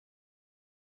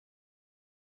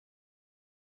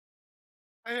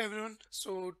Hi everyone.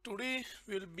 So today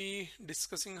we'll be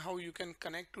discussing how you can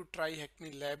connect to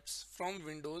TryHackMe Labs from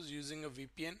Windows using a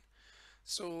VPN.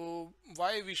 So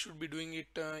why we should be doing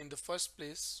it in the first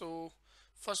place. So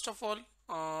first of all,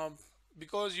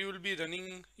 because you will be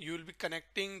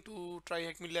connecting to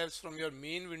TryHackMe Labs from your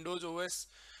main Windows OS.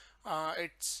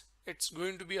 It's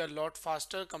going to be a lot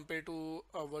faster compared to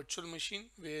a virtual machine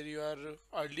where you are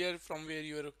earlier from where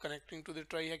you are connecting to the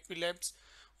TryHackMe Labs.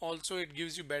 Also, it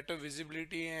gives you better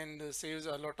visibility and saves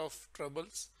a lot of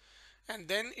troubles. And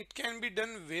then it can be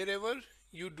done wherever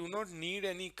you do not need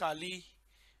any Kali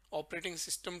operating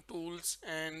system tools,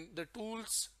 and the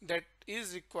tools that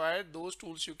is required, those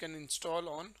tools you can install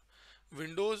on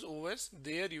Windows OS.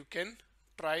 There you can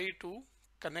try to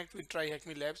connect with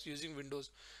TryHackMe Labs using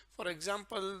Windows. For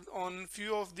example, on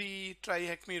few of the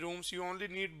TryHackMe rooms you only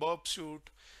need burp suite,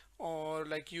 or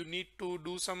like you need to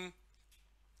do some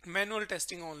manual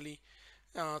testing only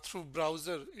through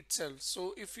browser itself.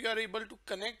 So if you are able to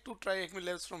connect to TryHackMe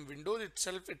Labs from Windows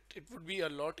itself, it would be a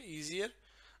lot easier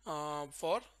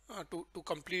for to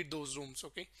complete those rooms.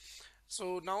 Okay,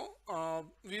 so now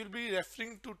we will be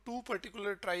referring to two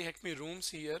particular TryHackMe rooms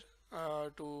here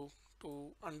to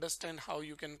understand how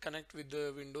you can connect with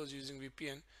the Windows using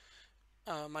VPN.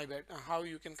 My bad. How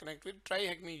you can connect with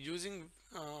TryHackMe using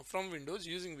from Windows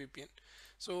using VPN.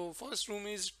 So first room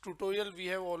is tutorial. We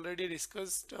have already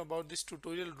discussed about this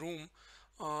tutorial room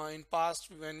in past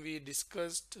when we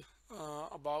discussed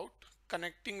about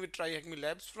connecting with TryHackMe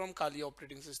Labs from Kali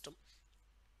operating system.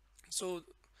 So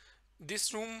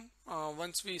this room,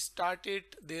 once we start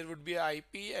it, there would be a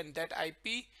IP, and that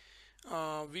IP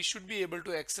we should be able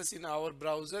to access in our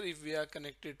browser if we are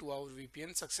connected to our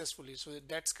VPN successfully. So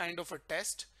that's kind of a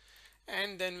test.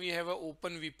 And then we have a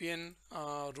open VPN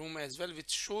room as well, which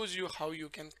shows you how you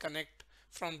can connect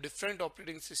from different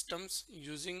operating systems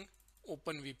using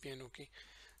open VPN. Okay,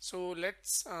 so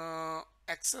let's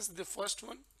access the first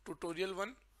one, tutorial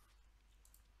one.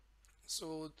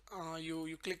 So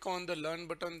you click on the learn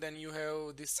button, then you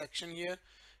have this section here.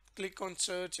 Click on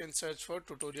search and search for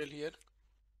tutorial here.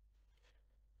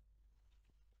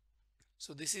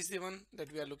 So this is the one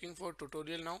that we are looking for,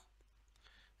 tutorial now.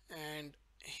 And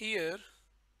here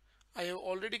I have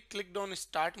already clicked on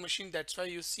start machine. That's why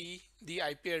you see the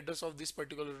IP address of this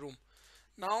particular room.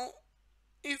 Now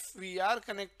if we are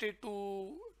connected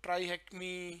to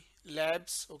TryHackMe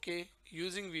Labs, okay,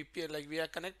 using VPN, like we are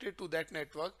connected to that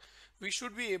network, we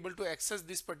should be able to access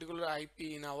this particular IP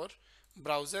in our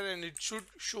browser, and it should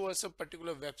show us a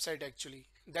particular website. Actually,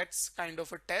 that's kind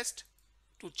of a test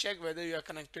to check whether you are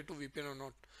connected to VPN or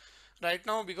not. Right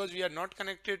now, because we are not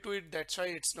connected to it, that's why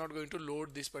it's not going to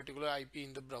load this particular IP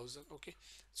in the browser. Okay,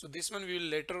 so this one we will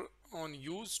later on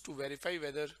use to verify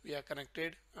whether we are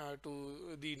connected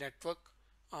to the network,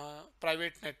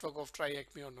 private network of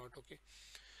TryHackMe or not. Okay,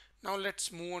 now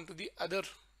let's move on to the other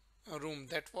room,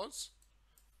 that was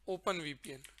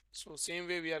OpenVPN. So same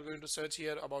way we are going to search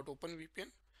here about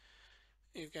OpenVPN.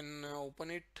 You can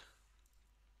open it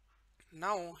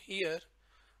now here.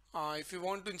 If you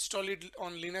want to install it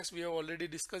on Linux, we have already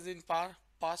discussed in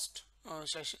past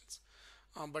sessions.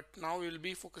 But now we will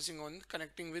be focusing on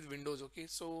connecting with Windows. Okay,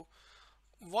 so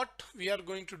what we are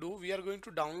going to do, we are going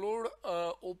to download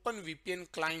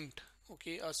OpenVPN client.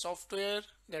 Okay, a software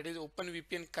that is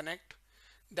OpenVPN Connect,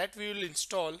 that we will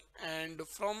install, and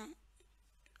from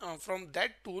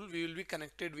that tool we will be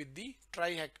connected with the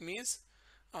TryHackMe's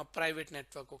private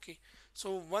network. Okay,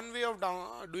 so one way of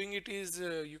doing it is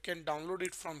you can download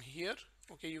it from here.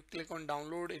 Okay, you click on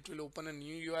download, it will open a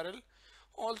new URL.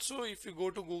 Also, if you go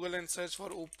to Google and search for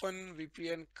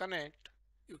OpenVPN Connect,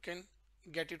 you can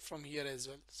get it from here as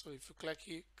well. So if you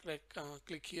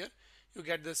click here, you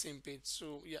get the same page.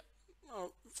 So yeah,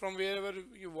 from wherever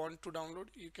you want to download,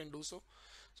 you can do so.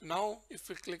 So now if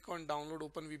we click on download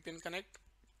OpenVPN Connect,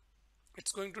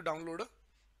 it's going to download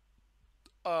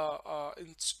a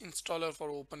installer for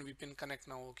OpenVPN Connect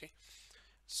now. Okay,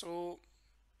 so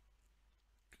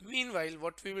meanwhile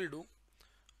what we will do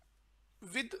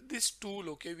with this tool,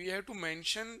 okay, we have to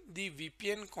mention the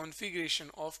VPN configuration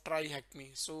of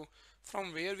TryHackMe. So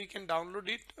from where we can download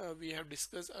it, we have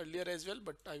discussed earlier as well,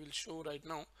 but I will show right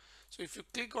now. So if you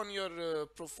click on your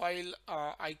profile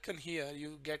icon here,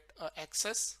 you get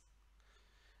access,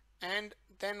 and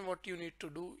then what you need to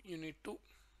do, you need to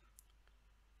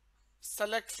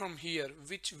select from here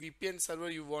which VPN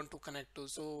server you want to connect to.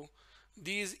 So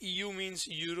these EU means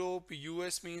Europe,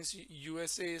 US means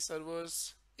USA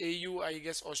servers, AU I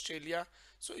guess Australia.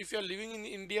 So if you are living in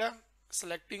India,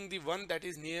 selecting the one that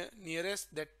is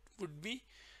nearest, that would be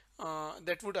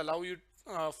that would allow you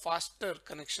faster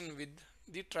connection with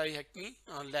the TryHackMe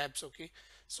Labs. Okay,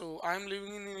 So I'm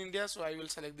living in India, so I will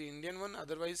select the Indian one.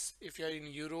 Otherwise, if you are in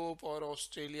Europe or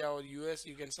Australia or US,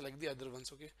 you can select the other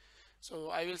ones. Okay.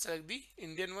 So I will select the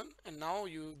Indian one, and now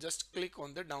you just click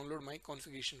on the download my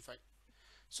configuration file.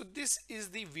 So this is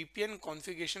the VPN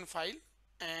configuration file,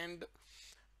 and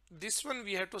this one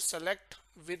we have to select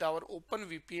with our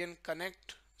OpenVPN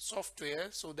connect software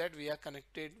so that we are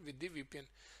connected with the VPN.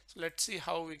 So let's see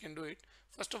how we can do it.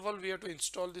 First of all, we have to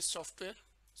install this software.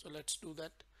 So let's do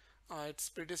that. It's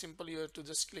pretty simple. You have to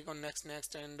just click on next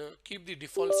and keep the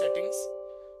default settings.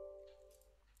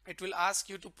 It will ask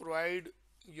you to provide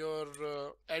your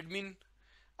admin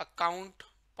account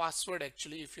password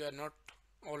actually if you are not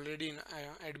already in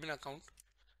admin account.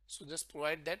 So just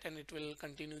provide that and it will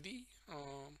continue the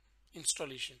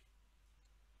installation.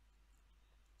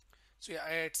 So yeah,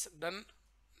 it's done.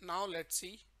 Now let's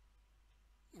see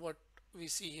what we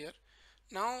see here.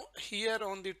 Now here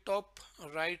on the top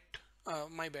right,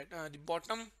 my bad, the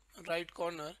bottom right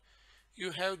corner, you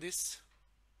have this,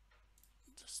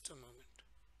 just a moment,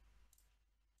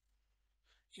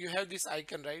 you have this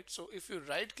icon, right? So if you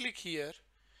right click here,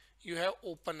 you have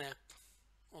open app.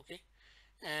 Okay,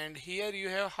 and here you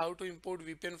have how to import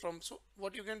VPN from. So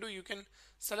what you can do, you can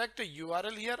select a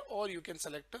URL here or you can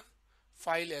select a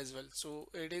file as well. So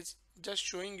it is just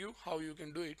showing you how you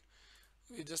can do it.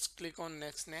 We just click on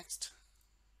next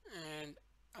and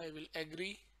I will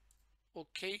agree.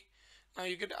 Okay, now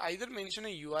you can either mention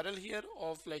a URL here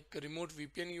of like a remote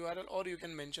VPN URL or you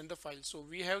can mention the file. So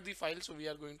we have the file, so we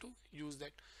are going to use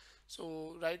that.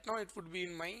 So right now it would be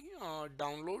in my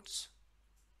downloads,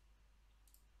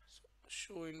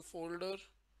 show in folder,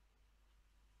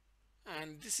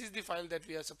 and this is the file that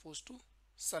we are supposed to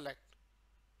select.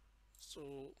 So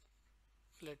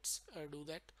let's do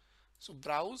that. So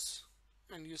browse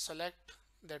and you select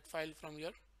that file from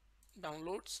your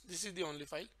downloads. This is the only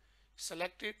file.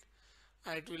 Select it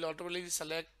and it will automatically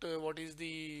select what is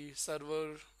the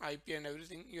server IP and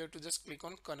everything. You have to just click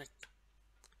on connect.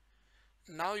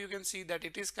 Now you can see that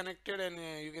it is connected, and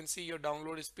you can see your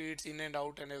download speeds in and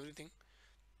out and everything,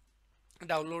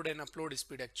 download and upload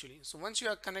speed actually. So once you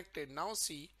are connected, now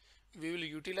see, we will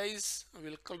utilize,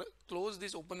 we'll close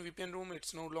this OpenVPN room.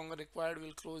 It's no longer required.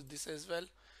 We'll close this as well.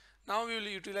 Now we will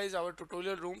utilize our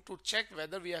tutorial room to check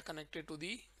whether we are connected to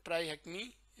the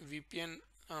TryHackMe VPN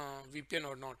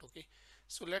or not. Okay,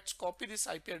 so let's copy this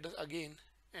IP address again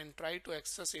and try to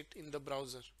access it in the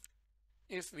browser.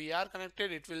 If we are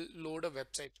connected, it will load a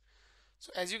website.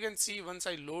 So as you can see, once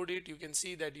I load it, you can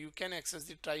see that you can access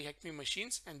the TryHackMe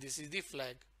machines, and this is the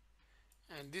flag.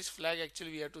 And this flag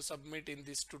actually we have to submit in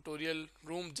this tutorial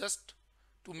room just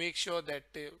to make sure that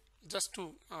just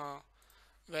to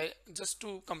just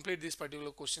to complete this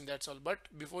particular question, that's all. But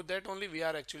before that only we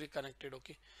are actually connected.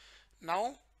 Okay,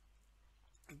 now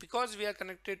because we are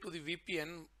connected to the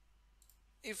VPN,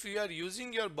 if you are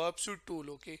using your burp suite tool,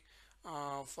 okay,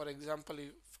 for example,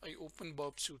 if I open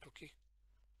burp suite, okay,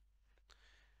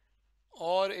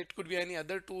 or it could be any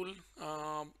other tool,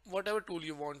 whatever tool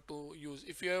you want to use.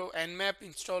 If you have nmap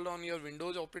installed on your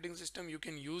Windows operating system, you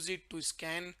can use it to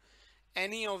scan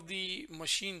any of the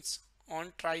machines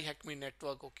on TryHackMe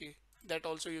network. Okay, that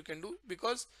also you can do,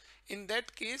 because in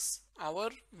that case our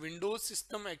Windows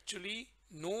system actually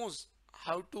knows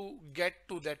how to get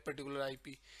to that particular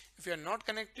IP. If you are not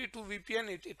connected to VPN,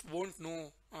 it won't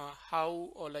know how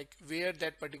or like where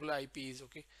that particular IP is.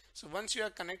 Okay, so once you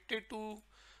are connected to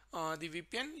the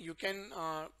VPN, you can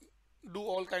do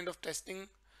all kind of testing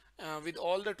with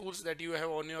all the tools that you have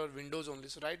on your Windows only.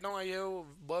 So right now I have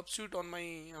burp suite on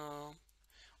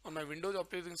my Windows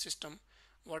operating system.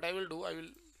 What I will do, I will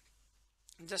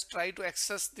just try to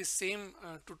access the same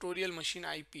tutorial machine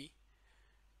IP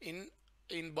in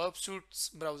burp suite's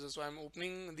browser. So I'm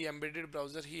opening the embedded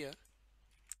browser here,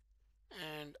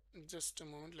 and just a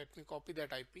moment, let me copy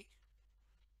that IP.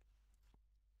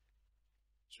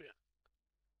 So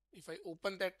yeah, if I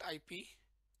open that IP,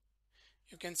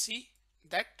 you can see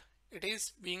that it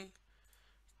is being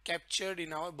captured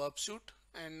in our burp suite.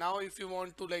 And now if you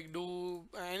want to like do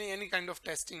any kind of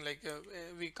testing, like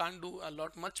we can't do a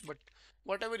lot much, but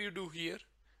whatever you do here,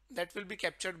 that will be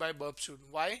captured by burp suite.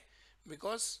 Why?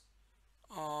 Because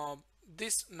uh,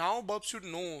 this now burp suite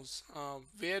knows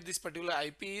where this particular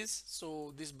IP is,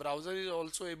 so this browser is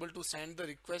also able to send the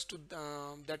request to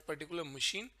that particular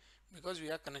machine, because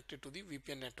we are connected to the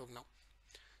VPN network now.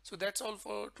 So that's all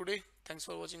for today. Thanks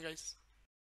for watching, guys.